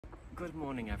Good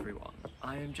morning, everyone.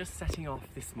 I am just setting off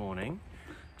this morning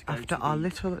to go after our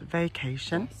little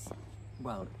vacation. Yes,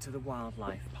 well, to the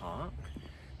wildlife park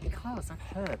because I've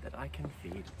heard that I can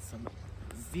feed some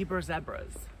zebras.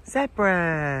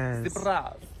 Zebras!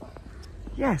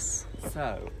 Yes.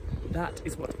 So, that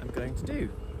is what I'm going to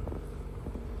do.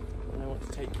 And I want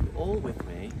to take you all with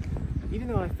me, even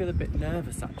though I feel a bit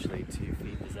nervous actually to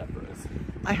feed the zebras.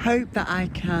 I hope that I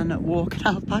can walk an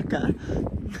alpaca.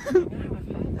 I've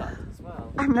heard that as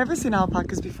well. I've never seen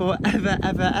alpacas before, ever.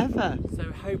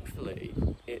 So hopefully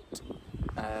it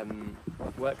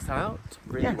works out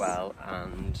really well,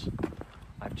 and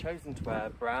I've chosen to wear a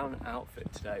brown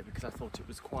outfit today because I thought it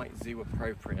was quite zoo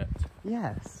appropriate.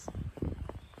 Yes.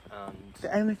 And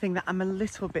the only thing that I'm a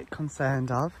little bit concerned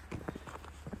of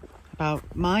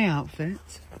about my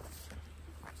outfit,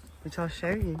 which I'll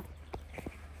show you,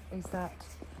 is that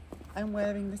I'm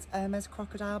wearing this Hermes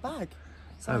crocodile bag.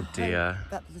 So oh dear.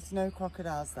 That there's no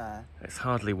crocodiles there. It's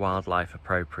hardly wildlife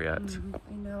appropriate.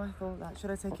 I know, I thought that.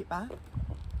 Should I take it back?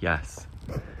 Yes.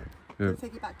 Should I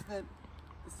take it back to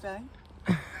the stay?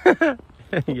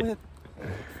 Yeah. We're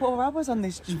 4 hours on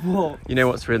this walk. You know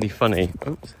what's really funny?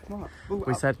 Oops. What? Ooh,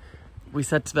 We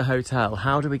said to the hotel,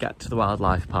 how do we get to the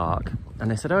wildlife park? And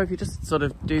they said, oh, if you just sort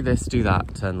of do this, do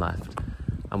that, turn left.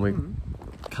 And we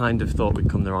kind of thought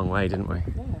we'd come the wrong way, didn't we?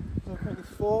 Yeah. So we're currently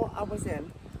 4 hours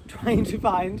in, trying to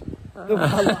find the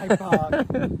wildlife park.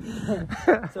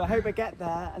 So I hope I get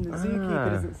there and the zookeeper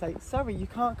doesn't say, sorry, you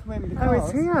can't come in because... Oh,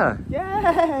 it's here!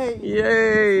 Yay!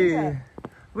 Yay! It's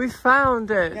We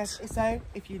found it! yes, so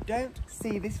if you don't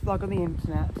see this vlog on the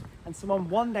internet and someone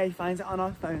one day finds it on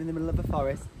our phone in the middle of the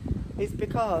forest, it's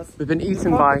because we've been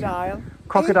eaten by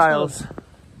crocodiles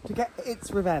to get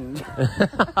its revenge.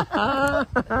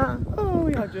 Oh,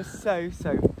 we are just so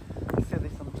silly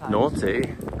sometimes.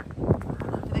 Naughty.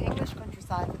 The English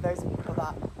countryside, for those people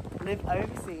that live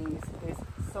overseas, is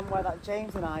somewhere that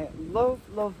James and I love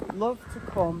to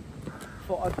come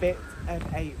for a bit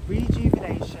of a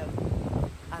rejuvenation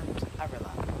and a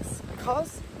relax.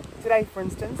 Because today, for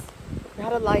instance, we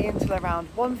had a lie-in till around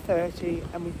 1:30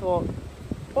 and we thought,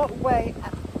 what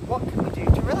can we do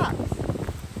to relax?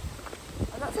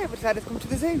 And that's it, we decided to come to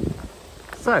the zoo.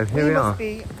 So, here we are. must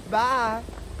be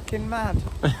barking mad.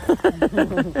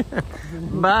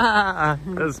 Bah!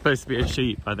 That's supposed to be a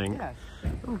sheep, I think. Yes.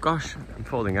 Oh gosh, I'm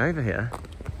falling over here.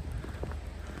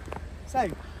 So,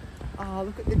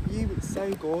 look at the view, it's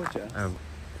so gorgeous.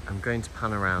 I'm going to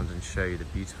pan around and show you the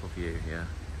beautiful view here.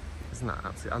 Isn't that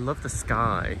absolutely... I love the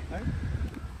sky.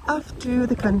 Off to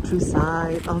the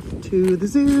countryside, off to the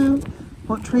zoo.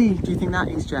 What tree do you think that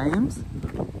is, James?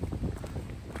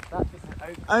 That is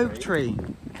an Oak tree.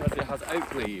 Because it has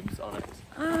oak leaves on it.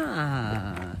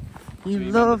 Ah, you Do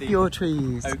you love remember your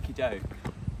trees. Okie doke.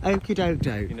 Okie doke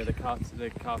doke. You know, the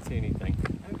cartoony thing.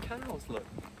 Oh, cows, look.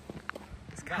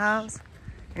 There's cows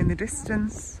in the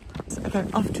distance. Okay,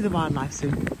 off to the wildlife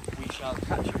zoo. We shall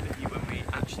catch up with you when we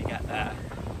actually get there.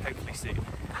 Hopefully soon.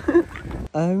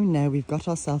 Oh no, we've got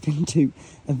ourselves into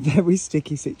a very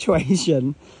sticky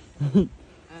situation. Yes,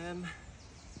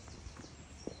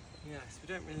 we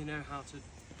don't really know how to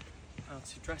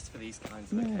dress for these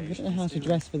kinds of occasions. We don't know how to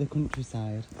dress for the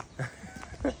countryside.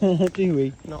 Do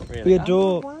we? Not really. We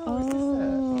adore...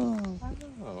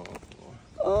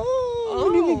 Oh,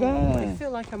 we're nearly there. I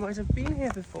feel like I might have been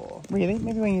here before. Really?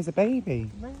 Maybe when he was a baby.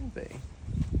 Maybe.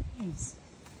 Yes.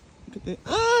 Look at the...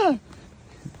 Ah!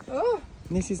 Oh!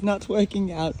 This is not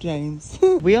working out, James.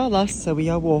 We are lost, so we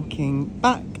are walking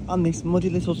back on this muddy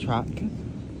little track.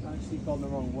 I've actually gone the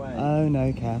wrong way. Oh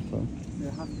no, careful. So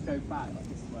I have to go back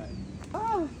this way.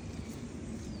 Ah!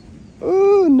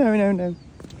 Oh, no. Okay,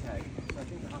 so I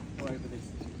think I have to go over this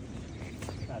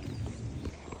bed.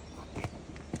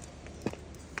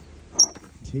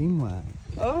 Teamwork.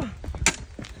 Oh!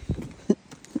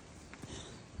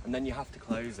 And then you have to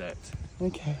close it.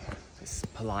 Okay. It's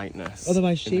politeness.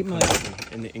 Otherwise sheep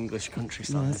might... In the English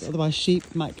countryside. Yes, otherwise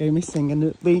sheep might go missing and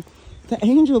it'll be the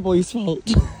angel boy's fault.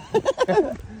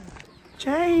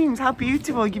 James, how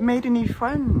beautiful. You've made a new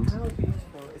friend. How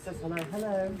beautiful. It says hello.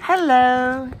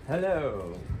 Hello.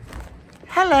 Hello.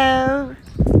 Hello.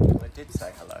 I did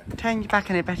say hello. Turn your back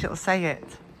and I bet it'll say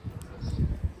it.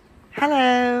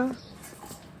 Hello.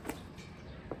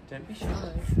 Don't be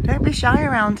shy. Don't be shy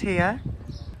around here.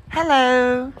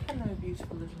 Hello. Hello,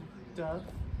 beautiful little dove.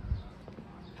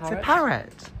 It's a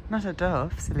parrot, not a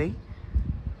dove, silly.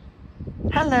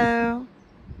 Hello.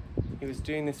 He was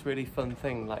doing this really fun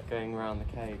thing, like going around the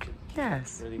cage.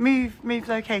 Yes. Really... Move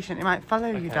location. It might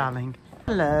follow you, darling.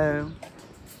 Hello.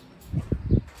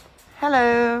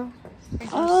 Hello.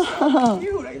 Oh,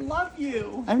 Cute, I love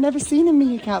you. I've never seen a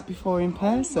meerkat before in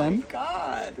person.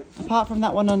 God. Apart from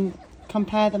that one on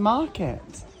Compare the Market.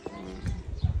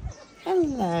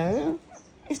 Hello.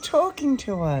 He's talking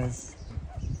to us.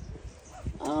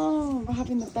 Oh, we're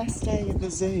having the best day at the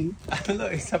zoo.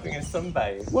 Look, he's having a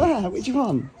sunbathe. Where? Which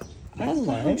one?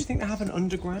 Hello. Do you think they have an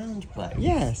underground place?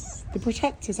 Yes, the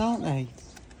protectors, aren't they?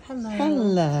 Hello.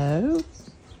 Hello.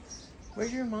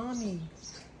 Where's your mommy?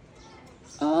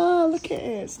 Oh, look at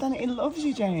it. It loves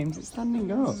you, James. It's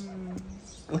standing up.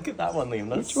 Look at that one, Liam.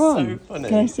 That's Which one? so funny.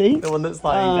 Can I see? The one that's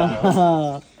lying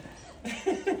down.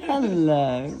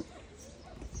 Hello.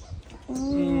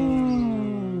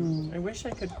 I wish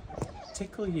I could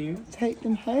tickle you. Take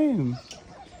them home.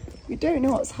 We don't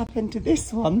know what's happened to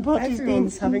this one, but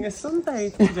Everyone's having a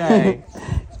sunbathe today.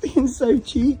 It's been so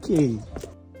cheeky.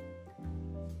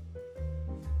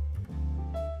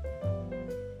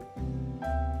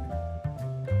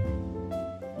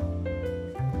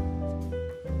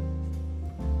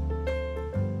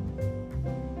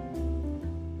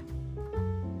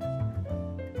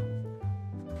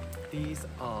 These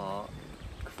are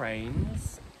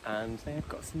cranes, and they have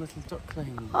got some little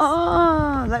ducklings.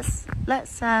 Oh, let's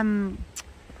name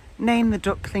the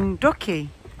duckling Ducky.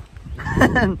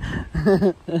 How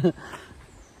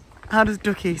does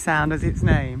Ducky sound as its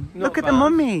name? Not Look at bad. the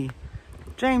mummy.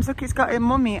 James, look, it's got a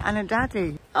mummy and a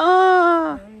daddy.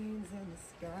 Oh.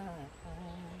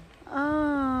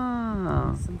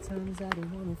 Oh. Sometimes I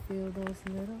don't want to feel those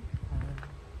little.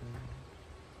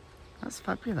 That's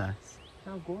fabulous.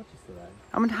 How gorgeous are they?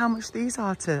 I wonder how much these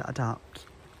are to adopt.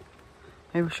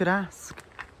 Maybe we should ask.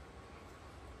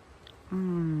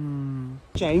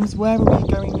 James, where are we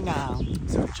going now?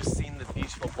 So we've just seen the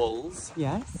beautiful bulls,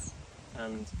 Yes.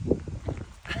 and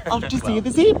Off to see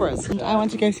the zebras. And I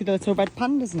want to go see the little red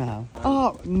pandas now.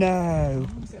 Oh, no.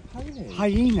 is it a pony?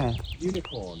 Hyena.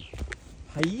 Unicorn.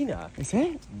 Hyena? Is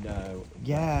it? No.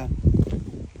 Yeah.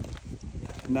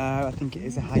 No, I think it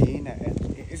is a hyena.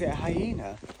 Is it a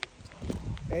hyena?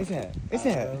 Is it? Is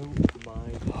it? Oh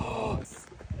my God.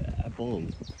 A bull.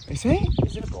 Is it?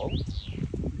 Is it a bull?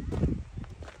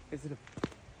 Is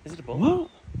it a bull? What?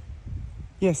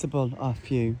 Yes, a bull. Oh,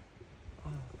 phew.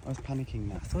 I was panicking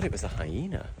I now. thought it was a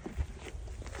hyena.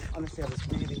 Honestly, I was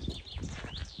really...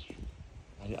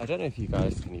 I don't know if you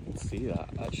guys can even see that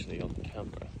actually on the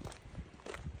camera.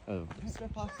 Oh, Don't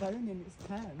drop our phone in its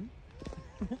pen.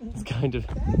 it's kind of...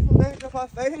 Careful, don't drop our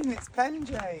phone in its pen,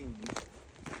 James.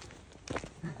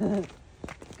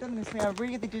 Goodness me, I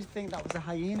really did think that was a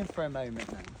hyena for a moment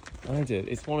then. I did.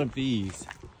 It's one of these.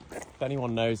 If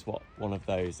anyone knows what one of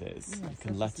those is, you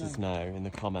can let us know in the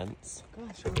comments.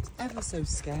 Gosh, it looks ever so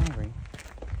scary,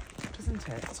 doesn't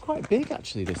it? It's quite big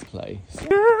actually, this place.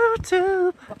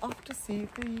 YouTube! We're off to see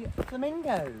the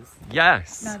flamingos.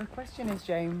 Yes! Now the question is,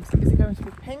 James, is it going to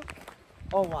be pink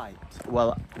or white?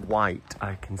 Well, white.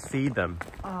 I can see them.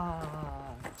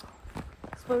 Ah,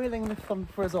 spoiling the fun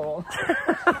for us all.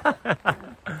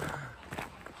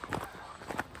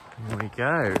 Here we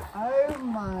go. Oh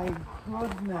my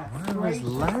goodness. Wow, there's gracious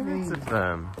loads me. of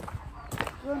them.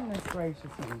 Goodness gracious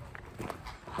me.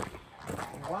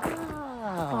 Oh,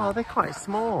 Wow. they're quite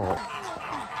small.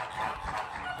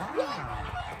 Wow.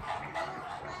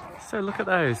 So look at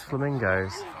those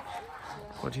flamingos.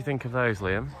 What do you think of those,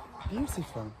 Liam?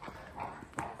 Beautiful.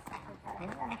 Oh,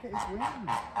 look at his wings.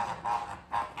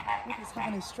 Look, it's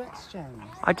having a stretch, James.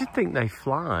 I did think they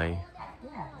fly.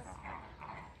 Yes.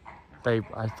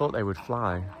 I thought they would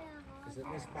fly. Is it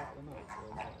this back or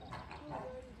not?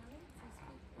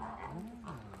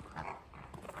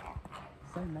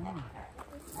 So many.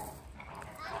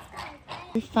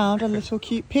 We found a little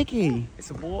cute piggy.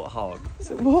 It's a warthog.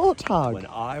 It's a warthog. When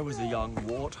I was a young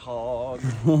warthog.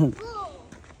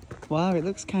 Wow, it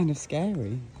looks kind of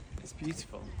scary. It's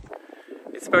beautiful.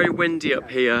 It's very windy up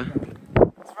here.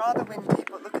 It's rather windy,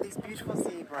 but look at these beautiful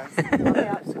zebras. Aren't they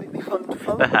absolutely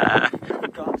wonderful? Oh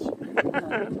gosh.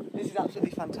 This is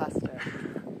absolutely fantastic.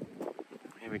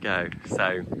 Here we go.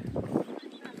 So,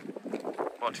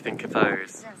 what do you think of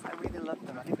those? Yes, I really love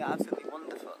them. I think they're absolutely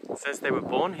wonderful. It says they were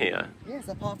born here. Yes,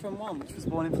 apart from one, which was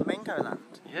born in Flamingo Land.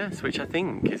 Yes, which I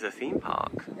think is a theme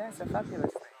park. Yes, a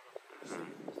fabulous thing.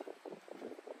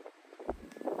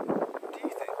 What do you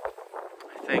think?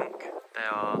 I think they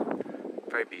are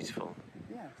very beautiful.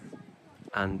 Yes.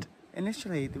 And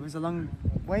Initially, there was a long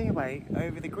way away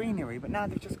over the greenery, but now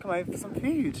they've just come over for some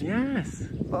food. yes.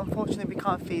 But unfortunately, we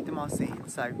can't feed them our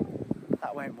seeds, so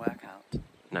that won't work out.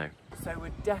 No. So we're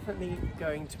definitely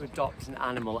going to adopt an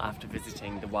animal after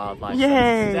visiting the wildlife Yay!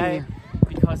 centre today,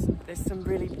 because there's some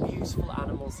really beautiful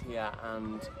animals here,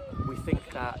 and we think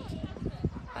that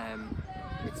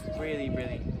it's really,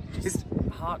 really just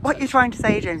hard. What you're trying to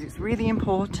say, James, it's really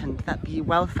important that the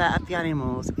welfare of the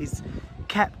animals is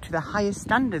kept to the highest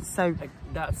standards. So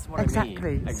that's what I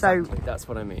Exactly. mean. Exactly, that's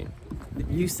what I mean.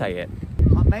 You say it.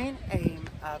 our main aim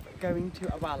of going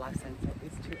to a wildlife centre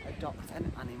is to adopt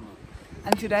an animal.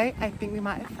 And today I think we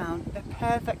might have found the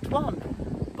perfect one.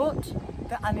 But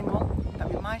the animal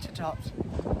that we might adopt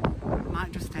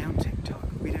might just stay on TikTok.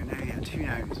 We don't know yet. Who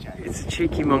knows, James? It's a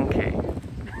cheeky monkey.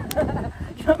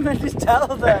 You're not meant to tell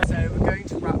them. So we're going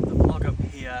to wrap the vlog up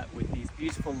here with these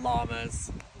beautiful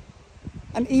llamas.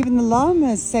 And even the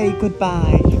llamas say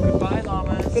goodbye. Goodbye,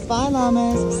 llamas. Goodbye,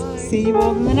 llamas. See you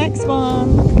all in the next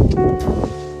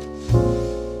one.